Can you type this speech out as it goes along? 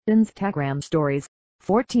Instagram Stories,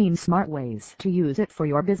 14 smart ways to use it for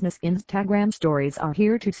your business. Instagram Stories are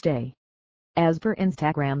here to stay. As per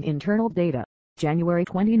Instagram internal data, January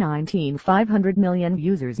 2019, 500 million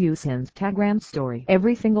users use Instagram Story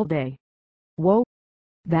every single day. Whoa!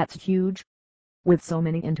 That's huge. With so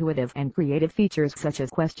many intuitive and creative features such as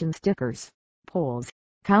question stickers, polls,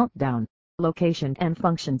 countdown, location and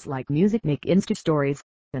functions like music make Insta Stories.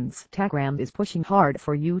 Instagram is pushing hard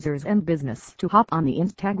for users and business to hop on the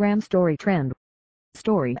Instagram story trend.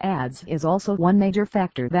 Story ads is also one major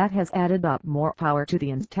factor that has added up more power to the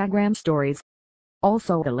Instagram stories.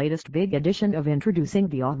 Also, the latest big addition of introducing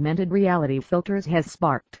the augmented reality filters has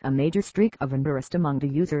sparked a major streak of interest among the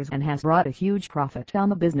users and has brought a huge profit on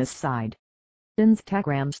the business side.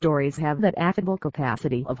 Instagram stories have that affable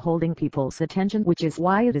capacity of holding people's attention, which is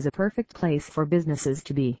why it is a perfect place for businesses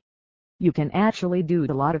to be. You can actually do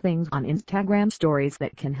a lot of things on Instagram stories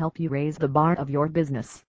that can help you raise the bar of your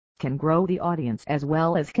business, can grow the audience as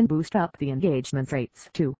well as can boost up the engagement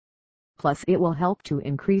rates too. Plus it will help to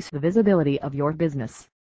increase the visibility of your business.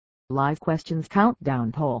 Live questions,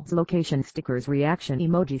 countdown, polls, location, stickers, reaction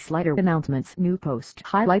emoji, slider, announcements, new post,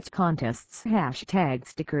 highlights, contests, hashtag,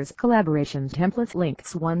 stickers, collaborations, templates,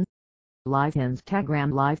 links. 1. Live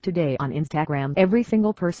Instagram. Live today on Instagram. Every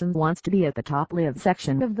single person wants to be at the top live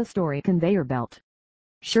section of the story conveyor belt.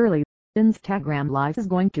 Surely, Instagram Live is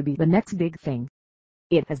going to be the next big thing.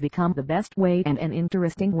 It has become the best way and an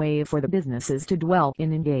interesting way for the businesses to dwell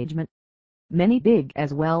in engagement. Many big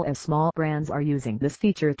as well as small brands are using this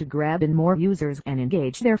feature to grab in more users and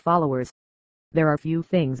engage their followers. There are few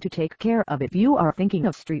things to take care of if you are thinking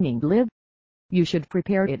of streaming live. You should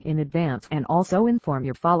prepare it in advance and also inform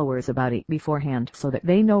your followers about it beforehand so that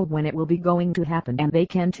they know when it will be going to happen and they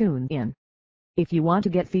can tune in. If you want to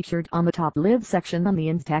get featured on the top live section on the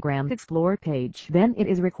Instagram Explore page, then it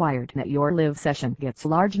is required that your live session gets a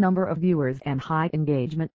large number of viewers and high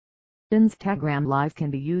engagement. Instagram Live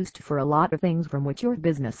can be used for a lot of things from which your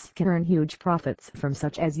business can earn huge profits from,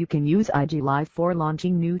 such as you can use IG Live for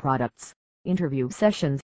launching new products, interview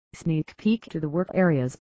sessions, sneak peek to the work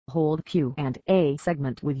areas, hold Q&A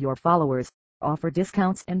segment with your followers, offer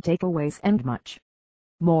discounts and takeaways and much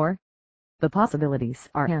more. The possibilities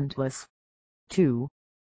are endless. 2.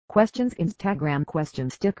 Questions. Instagram question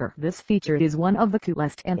sticker. This feature is one of the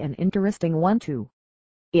coolest and an interesting one too.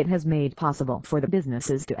 It has made possible for the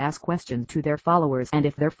businesses to ask questions to their followers, and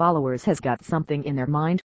if their followers has got something in their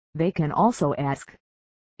mind, they can also ask.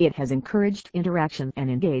 It has encouraged interaction and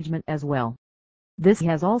engagement as well. This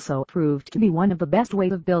has also proved to be one of the best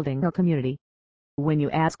ways of building a community. When you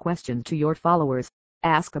ask questions to your followers,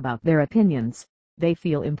 ask about their opinions, they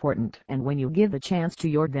feel important, and when you give a chance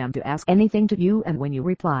to them to ask anything to you and when you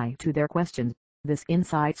reply to their questions, this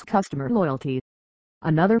incites customer loyalty.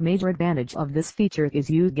 Another major advantage of this feature is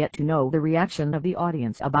you get to know the reaction of the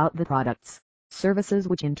audience about the products, services,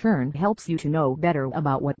 which in turn helps you to know better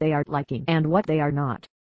about what they are liking and what they are not.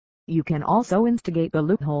 You can also instigate the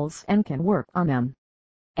loopholes and can work on them.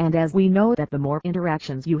 And as we know that the more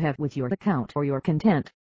interactions you have with your account or your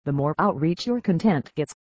content, the more outreach your content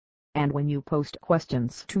gets. And when you post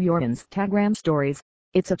questions to your Instagram stories,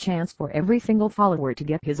 it's a chance for every single follower to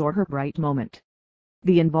get his or her bright moment.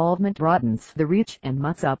 The involvement broadens the reach and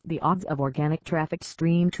mutts up the odds of organic traffic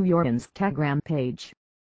stream to your Instagram page.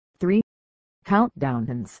 3. Countdown.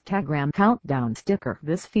 Instagram countdown sticker.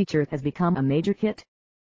 This feature has become a major hit.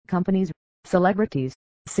 Companies, celebrities,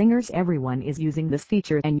 singers, everyone is using this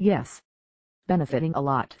feature and yes, benefiting a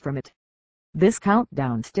lot from it. This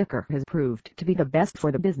countdown sticker has proved to be the best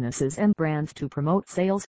for the businesses and brands to promote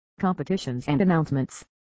sales, competitions and announcements.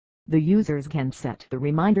 The users can set the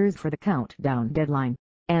reminders for the countdown deadline,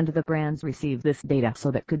 and the brands receive this data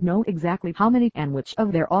so that could know exactly how many and which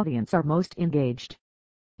of their audience are most engaged.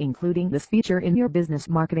 Including this feature in your business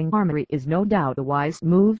marketing armory is no doubt a wise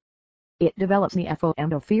move. It develops the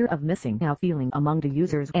FOMO, fear of missing out feeling among the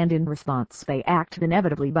users, and in response they act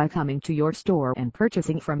inevitably by coming to your store and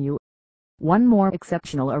purchasing from you. One more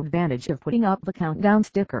exceptional advantage of putting up the countdown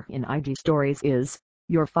sticker in IG stories is,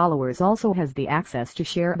 your followers also has the access to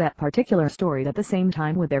share that particular story at the same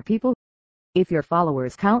time with their people. If your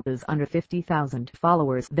followers count is under 50,000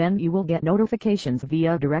 followers, then you will get notifications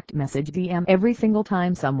via direct message DM every single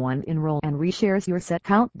time someone enrolls and reshares your set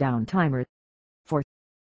countdown timer. 4.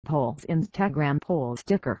 Polls. Instagram poll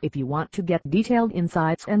sticker. If you want to get detailed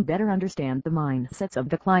insights and better understand the mindsets of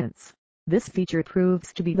the clients, this feature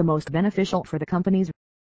proves to be the most beneficial for the companies.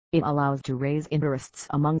 It allows to raise interests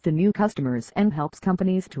among the new customers and helps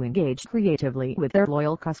companies to engage creatively with their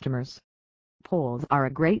loyal customers. Polls are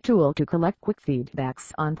a great tool to collect quick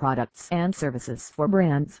feedbacks on products and services for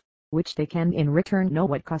brands. which they can in return know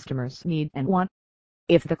what customers need and want.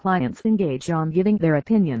 If the clients engage on giving their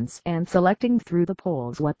opinions and selecting through the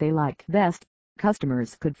polls what they like best,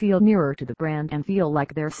 customers could feel nearer to the brand and feel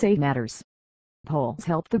like their say matters. Polls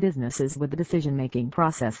help the businesses with the decision-making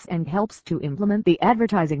process and helps to implement the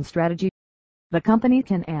advertising strategy. The company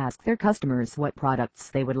can ask their customers what products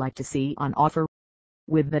they would like to see on offer.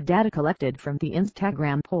 With the data collected from the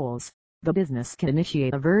Instagram polls, the business can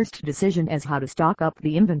initiate a first decision as how to stock up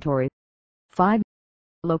the inventory. 5.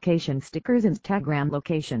 Location stickers. Instagram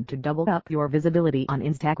location. To double up your visibility on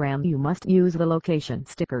Instagram, you must use the location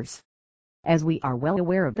stickers. As we are well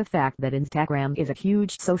aware of the fact that Instagram is a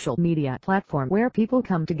huge social media platform where people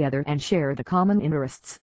come together and share the common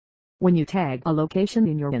interests. When you tag a location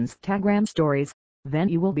in your Instagram stories, then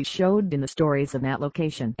you will be showed in the stories of that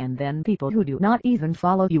location, and then people who do not even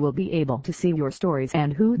follow you will be able to see your stories,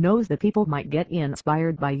 and who knows, the people might get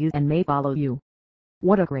inspired by you and may follow you.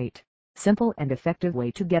 What a great, simple and effective way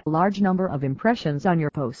to get large number of impressions on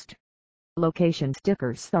your post. Location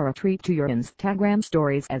stickers are a treat to your Instagram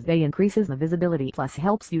stories as they increases the visibility plus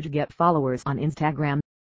helps you to get followers on Instagram.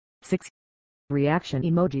 6. Reaction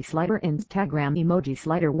emoji slider. Instagram emoji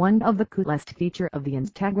slider. One of the coolest feature of the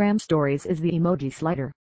Instagram stories is the emoji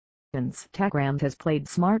slider. Instagram has played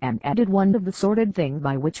smart and added one of the sorted thing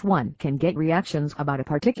by which one can get reactions about a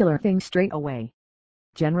particular thing straight away.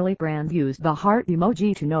 Generally, brands use the heart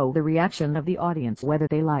emoji to know the reaction of the audience, whether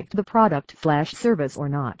they liked the product/service or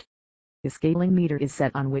not. The scaling meter is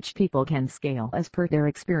set on which people can scale as per their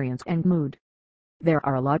experience and mood. There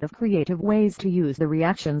are a lot of creative ways to use the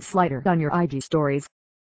reaction slider on your IG stories.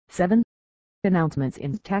 7. Announcements.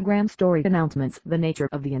 Instagram story announcements. The nature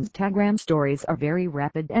of the Instagram stories are very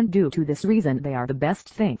rapid, and due to this reason they are the best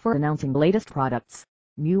thing for announcing latest products,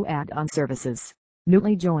 new add-on services,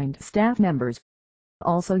 newly joined staff members.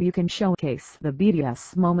 Also, you can showcase the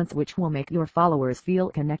BTS moments which will make your followers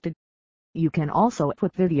feel connected. You can also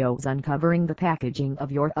put videos uncovering the packaging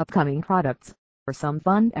of your upcoming products, or some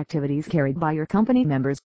fun activities carried by your company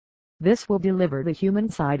members. This will deliver the human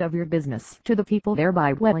side of your business to the people,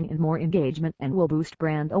 thereby welling in more engagement and will boost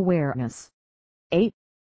brand awareness. 8.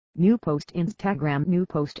 New post. Instagram new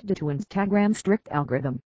post. Due to Instagram's strict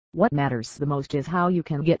algorithm, what matters the most is how you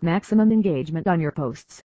can get maximum engagement on your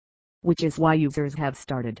posts, which is why users have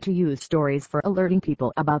started to use stories for alerting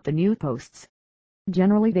people about the new posts.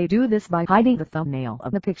 Generally, they do this by hiding the thumbnail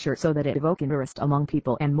of the picture so that it evokes interest among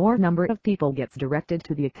people and more number of people gets directed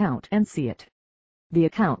to the account and see it. The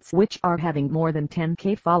accounts which are having more than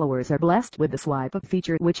 10k followers are blessed with the swipe up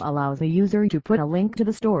feature, which allows the user to put a link to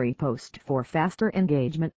the story post for faster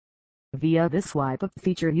engagement. Via this swipe up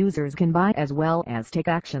feature, users can buy as well as take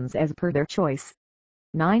actions as per their choice.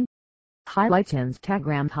 9. Highlights.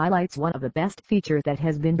 Instagram highlights. One of the best features that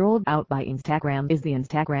has been rolled out by Instagram is the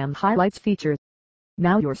Instagram highlights feature.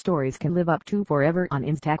 Now your stories can live up to forever on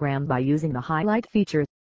Instagram by using the highlight feature.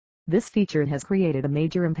 This feature has created a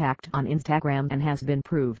major impact on Instagram and has been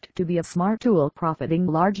proved to be a smart tool profiting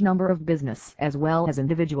large number of business as well as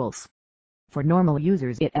individuals. For normal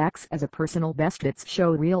users it acts as a personal best bits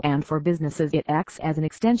show reel, and for businesses it acts as an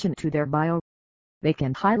extension to their bio. They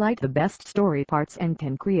can highlight the best story parts and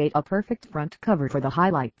can create a perfect front cover for the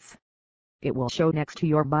highlights. It will show next to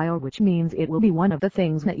your bio, which means it will be one of the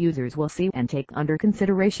things that users will see and take under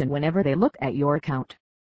consideration whenever they look at your account.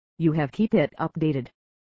 You have keep it updated.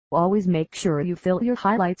 Always make sure you fill your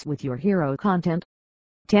highlights with your hero content.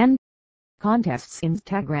 10. Contests.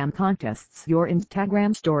 Instagram contests. Your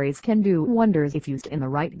Instagram stories can do wonders if used in the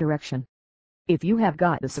right direction. If you have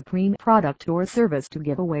got the supreme product or service to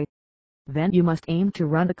give away, then you must aim to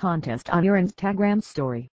run a contest on your Instagram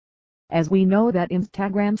story. As we know that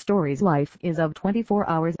Instagram stories life is of 24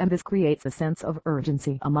 hours, and this creates a sense of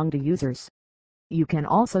urgency among the users. You can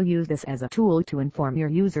also use this as a tool to inform your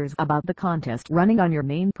users about the contest running on your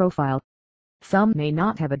main profile. Some may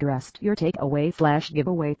not have addressed your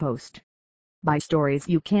takeaway/giveaway post. By stories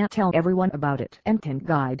you can tell everyone about it and can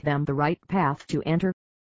guide them the right path to enter.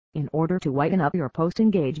 In order to widen up your post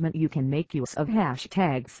engagement, you can make use of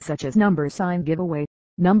hashtags such as #giveaway,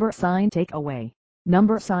 #takeaway,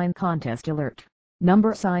 #contest alert,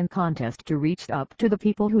 #contest to reach up to the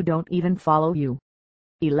people who don't even follow you.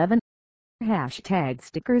 11. Hashtag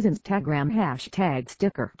stickers. Instagram hashtag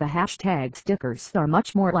sticker. The hashtag stickers are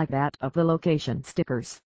much more like that of the location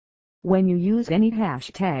stickers. When you use any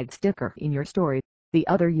hashtag sticker in your story, the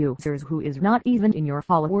other users who is not even in your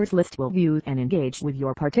followers list will view and engage with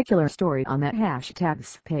your particular story on that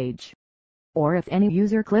hashtag's page. Or if any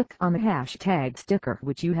user click on the hashtag sticker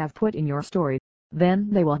which you have put in your story, Then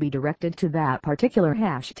they will be directed to that particular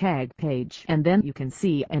hashtag page, and then you can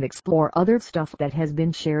see and explore other stuff that has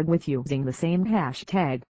been shared with you using the same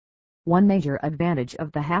hashtag. One major advantage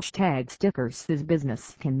of the hashtag stickers is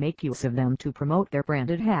business can make use of them to promote their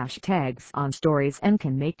branded hashtags on stories and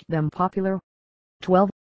can make them popular. 12.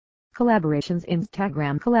 Collaborations.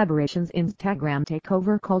 Instagram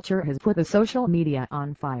takeover culture has put the social media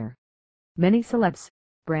on fire. Many celebs,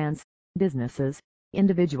 brands, businesses,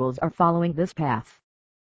 individuals are following this path.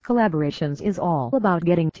 Collaborations is all about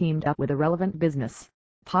getting teamed up with a relevant business,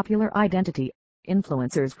 popular identity,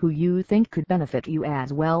 influencers who you think could benefit you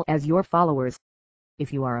as well as your followers.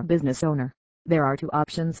 If you are a business owner, there are two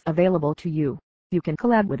options available to you. You can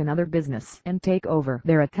collab with another business and take over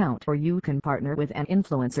their account, or you can partner with an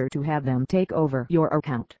influencer to have them take over your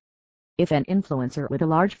account. If an influencer with a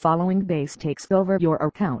large following base takes over your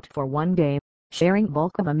account for one day, sharing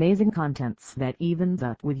bulk of amazing contents that evens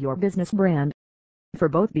up with your business brand. For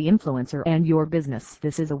both the influencer and your business,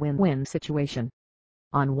 this is a win-win situation.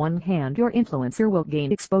 On one hand, your influencer will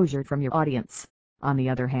gain exposure from your audience. On the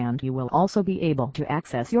other hand, you will also be able to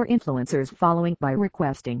access your influencer's following by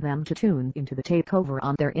requesting them to tune into the takeover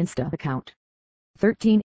on their Insta account.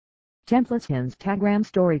 13. Templates. Instagram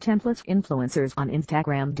story templates. Influencers on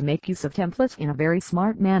Instagram to make use of templates in a very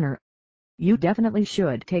smart manner. You definitely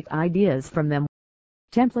should take ideas from them.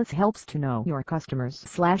 Templates helps to know your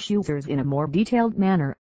customers/users in a more detailed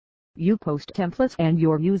manner. You post templates and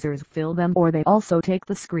your users fill them, or they also take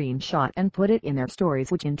the screenshot and put it in their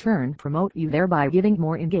stories, which in turn promote you, thereby giving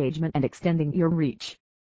more engagement and extending your reach.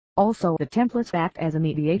 Also, the templates act as a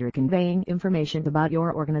mediator, conveying information about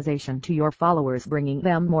your organization to your followers, bringing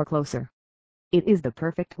them more closer. It is the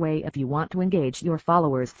perfect way if you want to engage your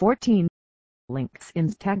followers. 14. Links.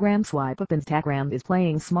 Instagram swipe up. Instagram is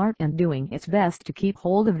playing smart and doing its best to keep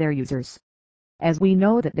hold of their users. As we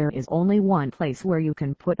know that there is only one place where you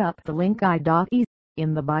can put up the link i.e.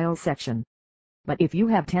 in the bio section. But if you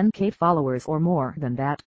have 10k followers or more than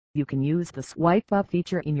that, you can use the swipe up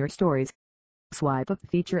feature in your stories. Swipe up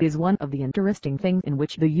feature is one of the interesting things in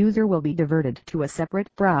which the user will be diverted to a separate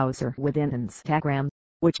browser within Instagram,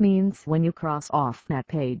 which means when you cross off that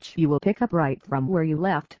page you will pick up right from where you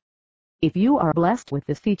left. If you are blessed with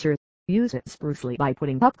this feature, use it sprucely by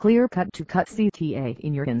putting up clear cut to cut CTA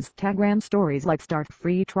in your Instagram stories, like start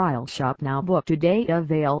free trial, shop now, book today,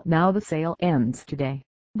 avail now, the sale ends today,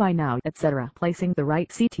 buy now, etc. Placing the right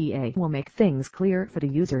CTA will make things clear for the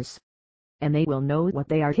users, and they will know what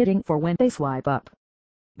they are hitting for when they swipe up.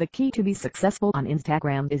 The key to be successful on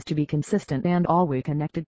Instagram is to be consistent and always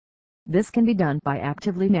connected. This can be done by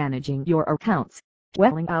actively managing your accounts,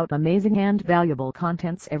 dwelling out amazing and valuable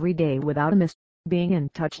contents every day without a miss, being in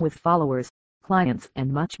touch with followers, clients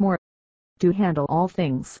and much more. To handle all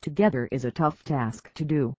things together is a tough task to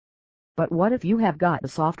do. But what if you have got the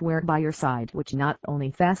software by your side which not only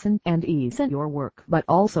fasten and ease your work but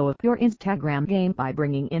also up your Instagram game by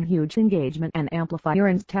bringing in huge engagement and amplify your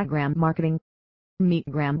Instagram marketing? Meet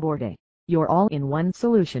Gramboard, your all-in-one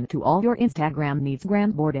solution to all your Instagram needs.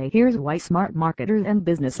 Gramboard. Here's why smart marketers and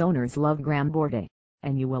business owners love Gramboard,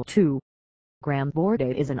 and you will too. Gramboard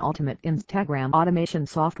is an ultimate Instagram automation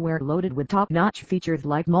software loaded with top-notch features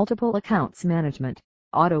like multiple accounts management,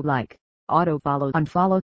 auto-like, auto-follow,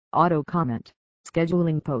 unfollow, auto-comment,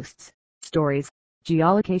 scheduling posts, stories,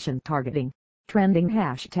 geolocation targeting, trending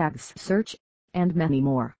hashtags search, and many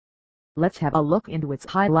more. Let's have a look into its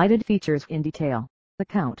highlighted features in detail.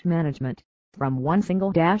 Account management. From one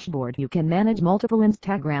single dashboard you can manage multiple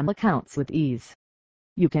Instagram accounts with ease.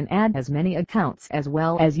 You can add as many accounts as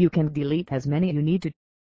well as you can delete as many you need to.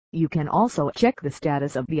 You can also check the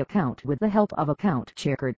status of the account with the help of Account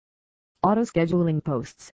Checker. Auto-scheduling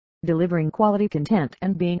posts. Delivering quality content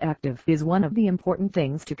and being active is one of the important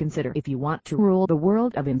things to consider if you want to rule the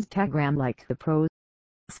world of Instagram like the pros.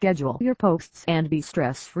 Schedule your posts and be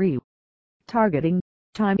stress-free. Targeting.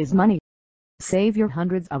 Time is money. Save your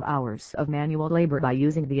hundreds of hours of manual labor by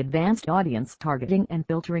using the advanced audience targeting and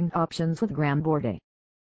filtering options with Gramboard.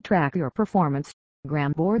 Track your performance.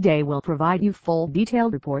 Gramboard will provide you full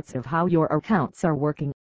detailed reports of how your accounts are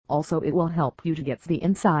working. Also, it will help you to get the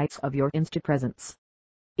insights of your Insta presence.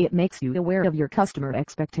 It makes you aware of your customer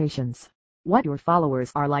expectations, what your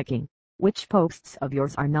followers are liking, which posts of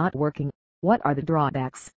yours are not working, what are the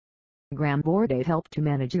drawbacks. Gramboard helps to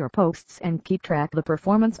manage your posts and keep track the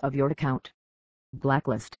performance of your account.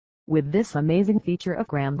 Blacklist. With this amazing feature of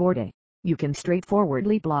Gramboard, you can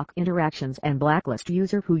straightforwardly block interactions and blacklist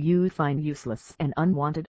users who you find useless and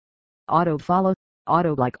unwanted. Auto-follow,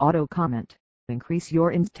 auto-like, auto-comment. Increase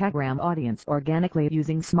your Instagram audience organically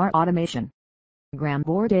using smart automation.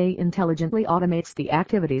 Gramboard intelligently automates the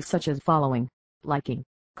activities such as following, liking,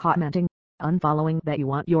 commenting, unfollowing that you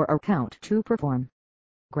want your account to perform.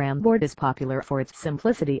 Gramboard is popular for its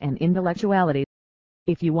simplicity and intellectuality.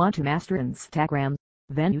 If you want to master Instagram,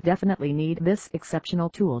 then you definitely need this exceptional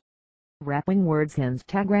tool. Wrapping Words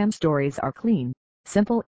Instagram stories are clean,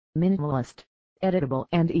 simple, minimalist, editable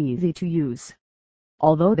and easy to use.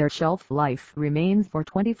 Although their shelf life remains for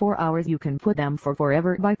 24 hours, you can put them for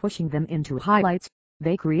forever by pushing them into highlights.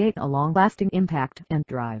 They create a long-lasting impact and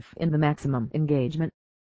drive in the maximum engagement.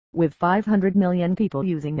 With 500 million people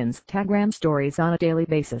using Instagram stories on a daily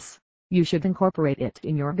basis, you should incorporate it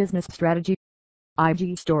in your business strategy.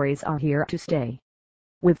 IG stories are here to stay.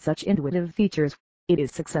 With such intuitive features, it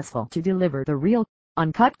is successful to deliver the real,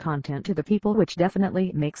 uncut content to the people, which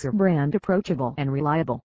definitely makes your brand approachable and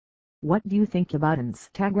reliable. What do you think about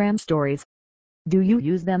Instagram stories? Do you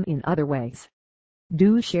use them in other ways?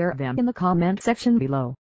 Do share them in the comment section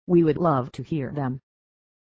below. We would love to hear them.